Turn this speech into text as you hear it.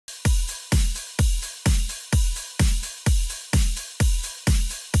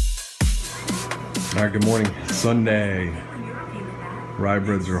Alright, good morning. Sunday.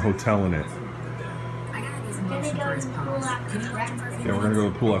 Ryebreads are hoteling it. Yeah, we're gonna go to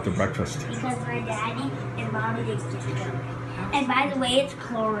the pool after breakfast. Because my daddy and mommy didn't get to go. And by the way, it's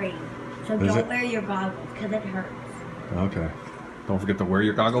chlorine. So don't wear your goggles because it hurts. Okay. Don't forget to wear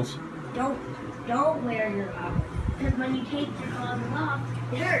your goggles? Don't wear your goggles. Because when you take your goggles off,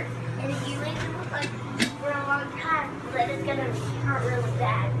 it hurts. And if you leave them like for a long time, then it's gonna hurt really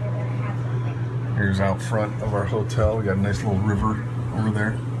bad. You're gonna have something. Here's out front of our hotel. We got a nice little river over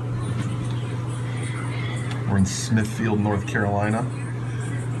there. We're in Smithfield, North Carolina,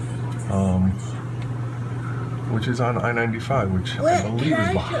 which is on I-95, which I believe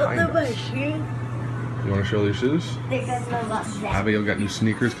is behind us. You want to show your shoes? Abigail got new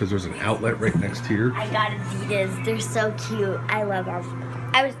sneakers because there's an outlet right next to here. I got Adidas. They're so cute. I love them.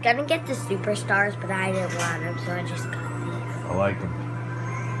 I was gonna get the Superstars, but I didn't want them, so I just got these. I like them.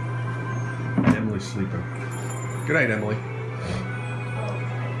 Emily's sleeping. Good night, Emily.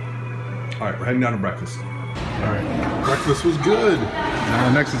 All right, we're heading down to breakfast. All right, breakfast was good.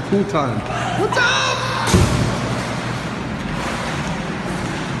 Now next is pool time. What's up?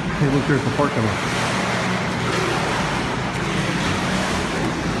 Hey, look here at the parking lot.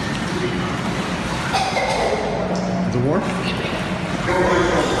 Is it warm?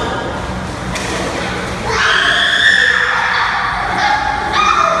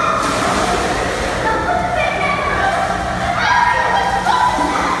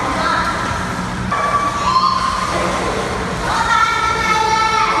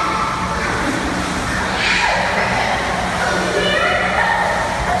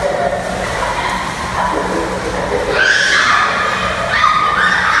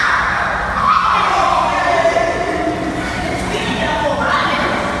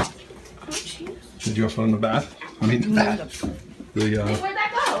 Did you have fun in the bath? I mean, the bath. Where'd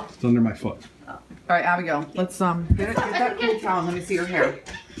that go? It's under my foot. All right, Abigail, let's get that pool towel and let me see your hair.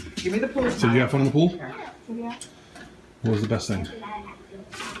 Give me the pool towel. So did you have fun in the pool? Yeah. What was the best thing?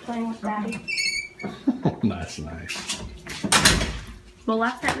 Playing with Daddy. That's nice. Well,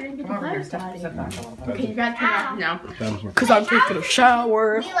 last night we didn't get to play with Daddy. Okay, you gotta turn it off now. That was Because I'm taking a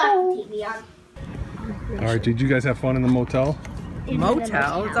shower. We left the TV on. All right, did you guys have fun in the motel?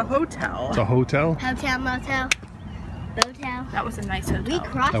 Motel? It's a hotel. It's a hotel? Hotel, motel, motel. That was a nice hotel. We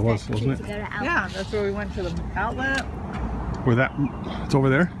crossed That was, wasn't it? to go to outlet. Yeah, that's where we went to the outlet. Where that, it's over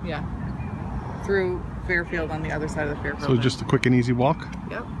there? Yeah. Through Fairfield on the other side of the Fairfield. So just a quick and easy walk?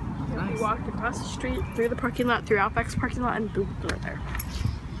 Yep. We Nice. walked across the street, through the parking lot, through Outback's parking lot, and boom, we're there.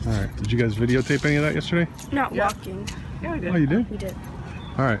 All right, did you guys videotape any of that yesterday? Not walking. Yeah, we did. Oh, you did? We did.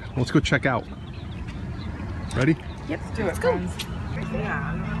 All right, let's go check out. Ready? Yep. Let's do it, friends.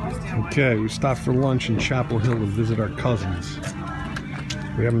 Yeah. Okay, we stopped for lunch in Chapel Hill to visit our cousins.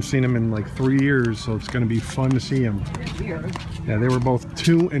 We haven't seen them in like 3 years, so it's going to be fun to see them. Yeah, they were both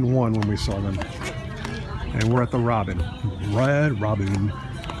 2 and 1 when we saw them. And we're at the Robin. Red Robin.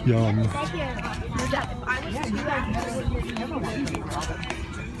 Yum.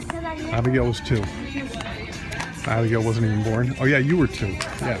 Abigail was 2. Abigail wasn't even born. Oh yeah, you were 2.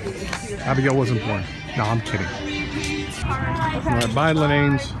 Yeah. Abigail wasn't born. No, I'm kidding. All right, bye,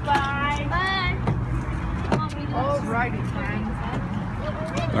 Lananes. Alrighty,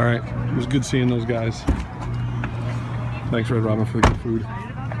 friends. All right, it was good seeing those guys. Thanks, Red Robin, for the good food.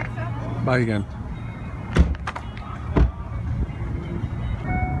 Bye again.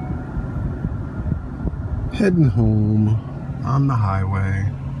 Heading home on the highway.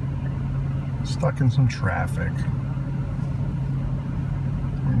 Stuck in some traffic.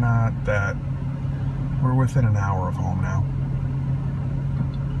 We're within an hour of home now.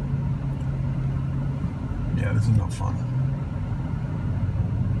 Yeah, this is no fun.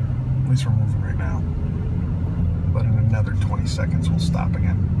 At least we're moving right now. But in another 20 seconds, we'll stop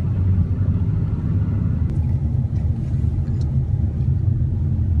again.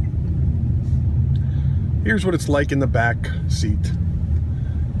 Here's what it's like in the back seat.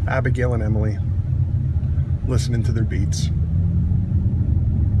 Abigail and Emily listening to their beats.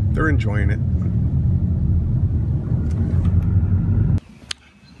 They're enjoying it.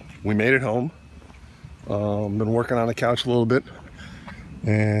 We made it home. Been working on the couch a little bit,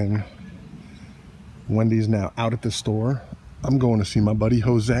 and Wendy's now out at the store. I'm going to see my buddy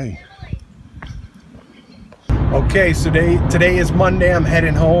Jose. Okay, so today is Monday. I'm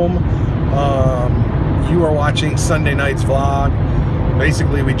heading home. You are watching Sunday night's vlog.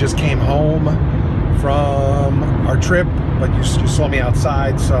 Basically, we just came home from our trip, but you saw me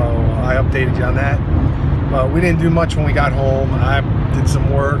outside, so I updated you on that. But we didn't do much when we got home. I did some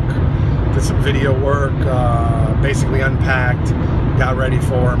work, did some video work, basically unpacked, got ready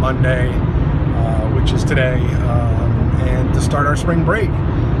for Monday. which is today, and to start our spring break.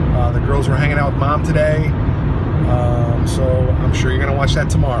 The girls were hanging out with Mom today, so I'm sure you're going to watch that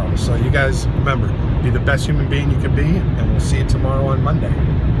tomorrow. So you guys, remember, be the best human being you can be, and we'll see you tomorrow on Monday.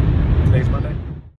 Today's Monday.